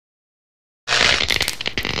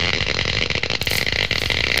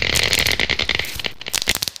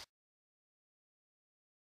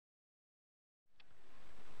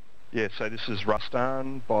Yeah, so this is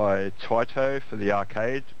Rastan by Taito for the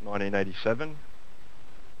arcade, 1987.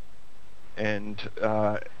 And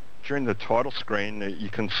during the title screen, you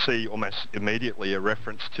can see almost immediately a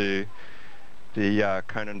reference to the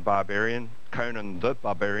Conan the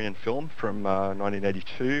Barbarian film from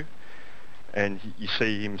 1982. And you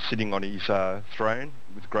see him sitting on his throne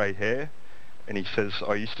with grey hair, and he says,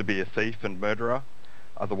 "I used to be a thief and murderer,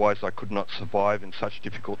 otherwise I could not survive in such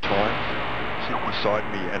difficult times. Sit beside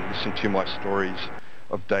me and listen to my stories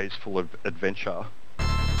of days full of adventure."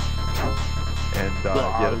 And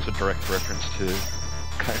yeah, that's a direct reference to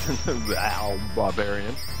Conan the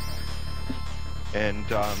Barbarian. And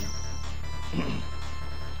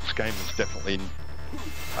this game was definitely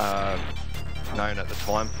known at the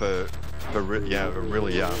time for a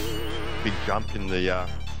really big jump in the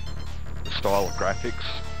style of graphics.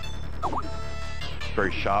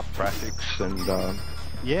 Very sharp graphics, and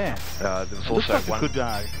yeah, there was looks also like one a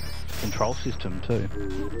good control system too.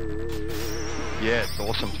 Yeah, it's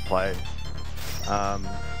awesome to play.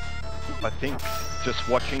 I think just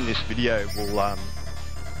watching this video will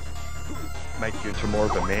make you into more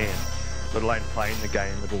of a man. Let alone playing the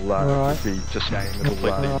game, it'll be just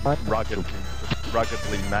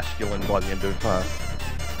ruggedly masculine by the end of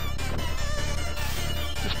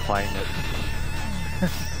just playing it.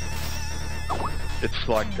 It's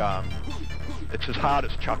like it's as hard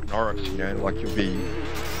as Chuck Norris, you know, like you'll be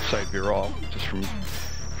so virile just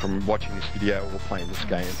from watching this video or playing this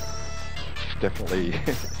game. It's definitely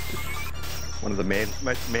one of the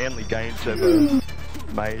most manly games ever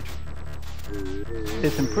made.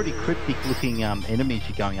 There's some pretty cryptic looking enemies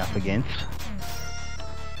you're going up against.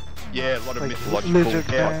 Yeah, a lot of mythological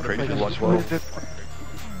creatures as well.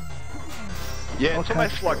 Yeah, it's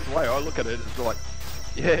almost like the way I look at it is like,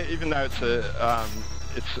 yeah, even though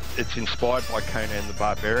it's inspired by Conan the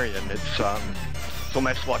Barbarian, it's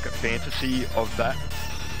almost like a fantasy of that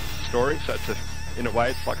story. So in a way,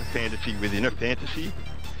 it's like a fantasy within a fantasy.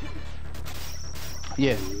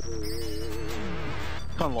 Yeah,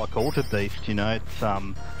 kind of like Altered Beast, you know. It's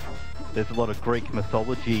there's a lot of Greek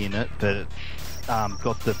mythology in it, but it's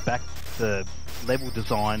got the level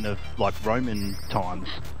design of like Roman times.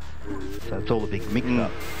 So it's all a big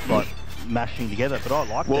mix-up, like mashing together. But I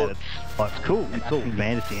like that. It's cool. It's all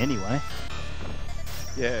fantasy anyway.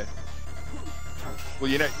 Yeah. Well,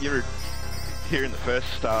 you know, you're here in the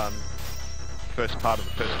first part of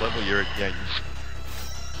the first level. You're just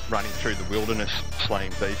running through the wilderness,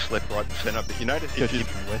 slaying beasts left, right, and centre. But you notice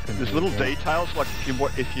there's little details. Like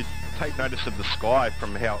if you take notice of the sky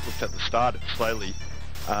from how it looked at the start, it's slowly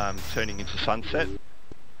turning into sunset.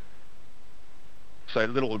 So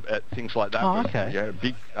little things like that. Oh, okay. You know, a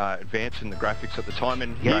big advance in the graphics at the time.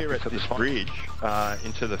 And here at this bridge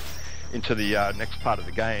into the next part of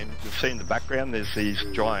the game, you'll see in the background there's these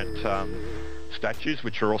giant statues,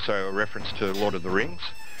 which are also a reference to Lord of the Rings.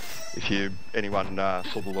 If anyone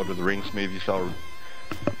saw the Lord of the Rings movies, they'll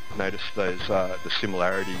notice the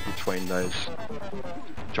similarity between those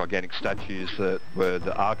gigantic statues that were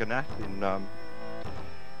the Argonath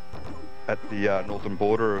at the northern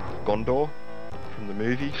border of Gondor from the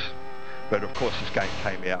movies. But of course this game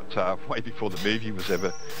came out way before the movie was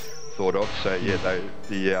ever thought of. So yeah,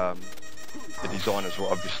 the designers were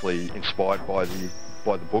obviously inspired by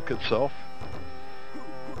the book itself.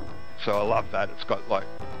 So I love that. It's got like,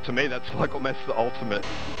 to me that's like almost the ultimate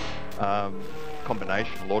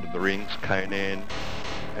combination: Lord of the Rings, Conan,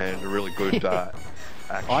 and a really good action.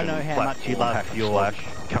 I know how much you love your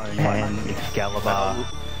Conan, Excalibur.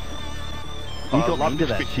 You got into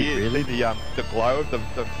that shit, really. See the glow of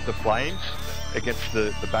the flames against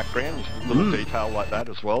the background, just a little detail like that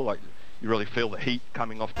as well. Like you really feel the heat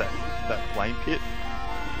coming off that flame pit.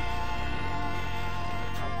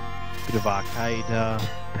 Bit of arcade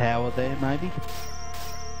power there, maybe.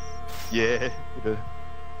 Yeah, bit of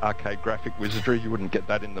arcade graphic wizardry. You wouldn't get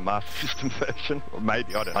that in the Master System version, or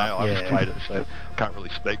maybe, I don't know. I haven't played it, so I can't really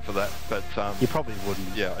speak for that. But you probably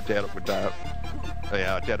wouldn't. Yeah, I doubt it would.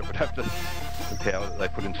 Yeah, I doubt it would have the power that they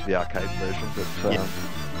put into the arcade version. But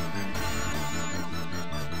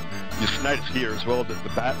you just notice here as well that the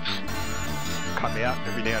bats come out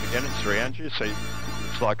every now and again and surround you. So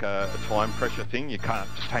it's like a time pressure thing. You can't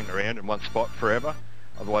just hang around in one spot forever.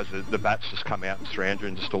 Otherwise, the bats just come out and surround you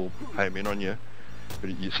and just all home in on you.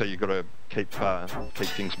 But so you've got to keep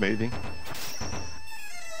things moving.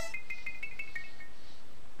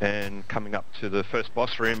 And coming up to the first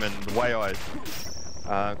boss room, and the way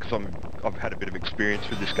because I've had a bit of experience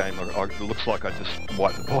with this game, it looks like I just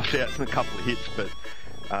wiped the boss out in a couple of hits. But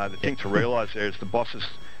the thing to realise there is the bosses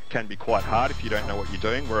can be quite hard if you don't know what you're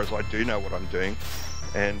doing, whereas I do know what I'm doing.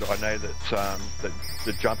 and I know that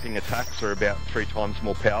the jumping attacks are about 3 times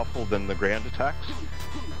more powerful than the ground attacks.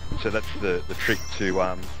 So that's the trick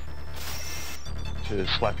to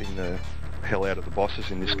slapping the hell out of the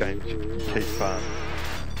bosses in this game. You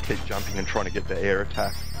keep jumping and trying to get the air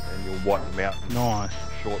attack, and you'll wipe them out in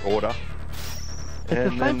short order. It's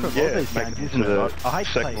and the same for a lot of these make games, it isn't to the it? I hate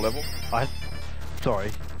second level.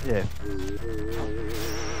 Sorry, yeah.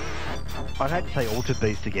 I'd hate to say Altered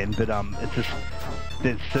Beast again, but it's just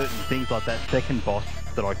there's certain things like that second boss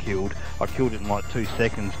that I killed it in like 2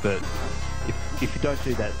 seconds, but if you don't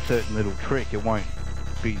do that certain little trick, it won't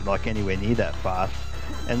be like anywhere near that fast.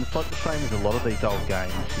 And it's like the same as a lot of these old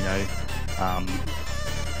games, you know.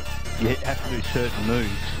 You have to do certain moves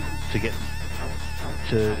to get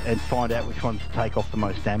and find out which ones to take off the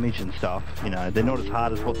most damage and stuff. You know, they're not as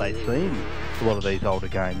hard as what they seem. A lot of these older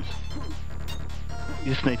games.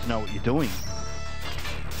 You just need to know what you're doing.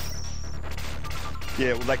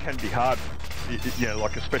 Yeah, well, they can be hard. You know,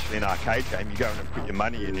 like especially in an arcade game, you go in and put your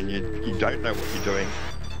money in, and you don't know what you're doing,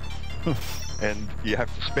 and you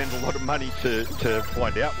have to spend a lot of money to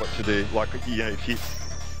find out what to do. Like, you know,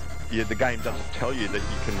 if the game doesn't tell you that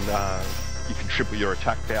you can triple your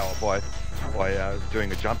attack power by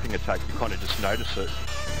doing a jumping attack, you kind of just notice it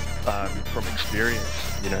from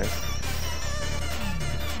experience, you know.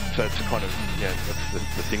 So it's a kind of, yeah,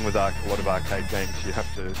 that's the thing with a lot of arcade games. You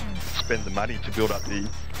have to spend the money to build up the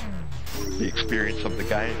experience of the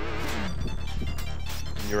game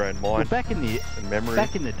in your own mind. Well, back in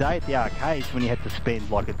the day at the arcades, when you had to spend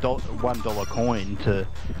like a $1 coin to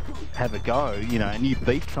have a go, you know, and you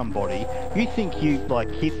beat somebody, you think you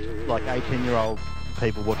like hit like 18-year-old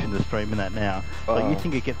people watching the stream and that now, like you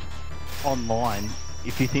think it gets online.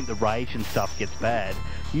 If you think the rage and stuff gets bad,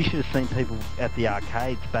 you should have seen people at the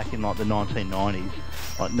arcades back in like the 1990s,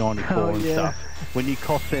 like 94 and stuff, when you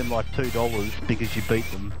cost them like $2 because you beat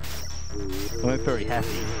them. They weren't very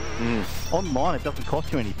happy. Online, it doesn't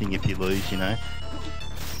cost you anything if you lose, you know.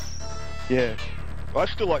 Yeah. I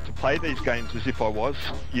still like to play these games as if I was,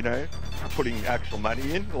 you know, putting actual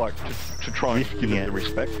money in, like to try and give it the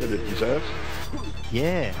respect that it deserves.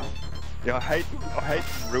 Yeah. Yeah, I hate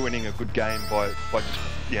ruining a good game by just,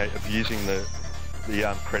 you know, abusing the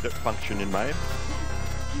credit function in MAME.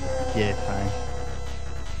 Yeah, same.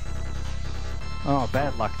 Oh,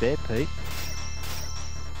 bad luck there, Pete.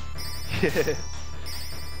 Yeah.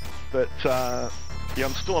 But yeah,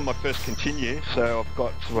 I'm still on my first continue, so I've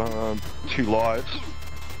got 2 lives.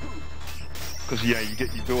 Because you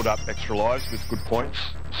build up extra lives with good points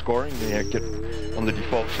scoring. You know, get on the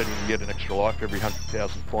default setting, you get an extra life every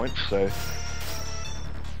 100,000 points. So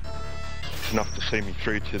it's enough to see me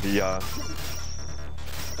through to the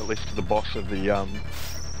at least to the boss of the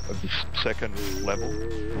second level.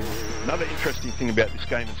 Another interesting thing about this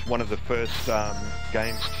game, it's one of the first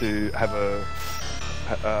games to have a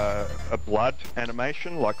blood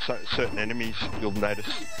animation. Like certain enemies, you'll notice,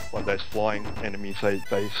 like those flying enemies, they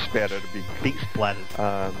spout out a big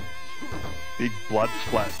splatters. Big blood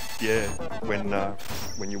splat, yeah,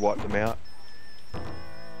 when you wipe them out.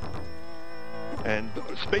 And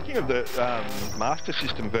speaking of the Master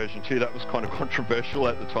System version too, that was kind of controversial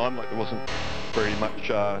at the time. Like there wasn't very much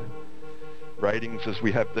ratings as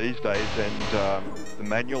we have these days, and the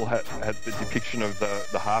manual had the depiction of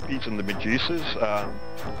the harpies and the medusas.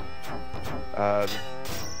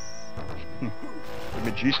 The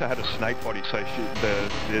Medusa had a snake body, so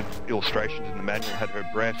the illustrations in the manual had her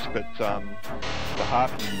breasts, but the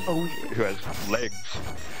harpy, who has legs,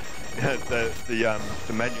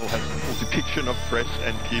 the manual has a full depiction of breasts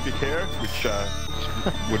and pubic hair, which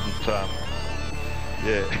wouldn't,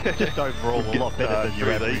 yeah. Just overall a lot better than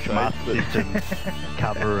your average Master System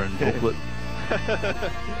cover and booklet.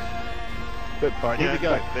 But right, here we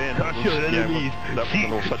go. Crush your enemies.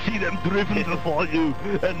 See them driven before you,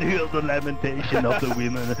 and hear the lamentation of the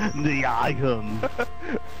women, the icons.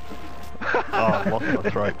 Oh, lost my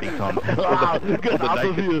throat big time. Get out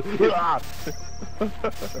of here!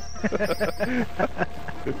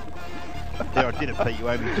 There, I did it, Pete. You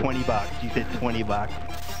owe me $20. You said $20.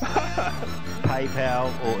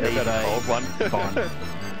 PayPal or eBay. Cold one. Fine.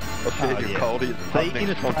 I'll share your coldie at the pub in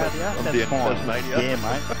next Australia, on that's the fine. Tasmania. Yeah,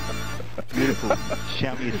 mate. Beautiful.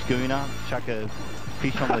 Shout me a schooner, chuck a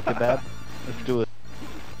fish on the kebab. Let's do it.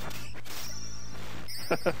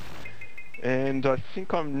 And I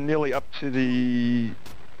think I'm nearly up to the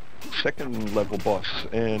second level boss,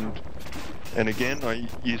 and again I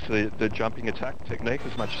use the jumping attack technique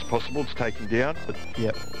as much as possible to take him down.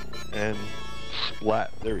 Yep. And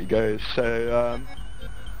splat, there he goes. So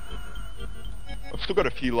I've still got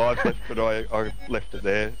a few lives left, but I left it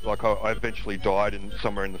there. Like I eventually died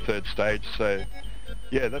somewhere in the third stage, so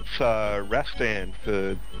Yeah, that's Rastan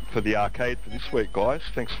for the arcade for this week, guys.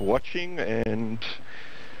 Thanks for watching, and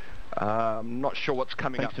I'm not sure what's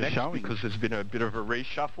coming Thanks up for next showing. because there's been a bit of a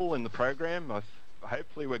reshuffle in the program.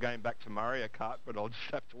 Hopefully we're going back to Mario Kart, but I'll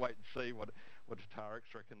just have to wait and see what Tarex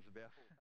reckons about.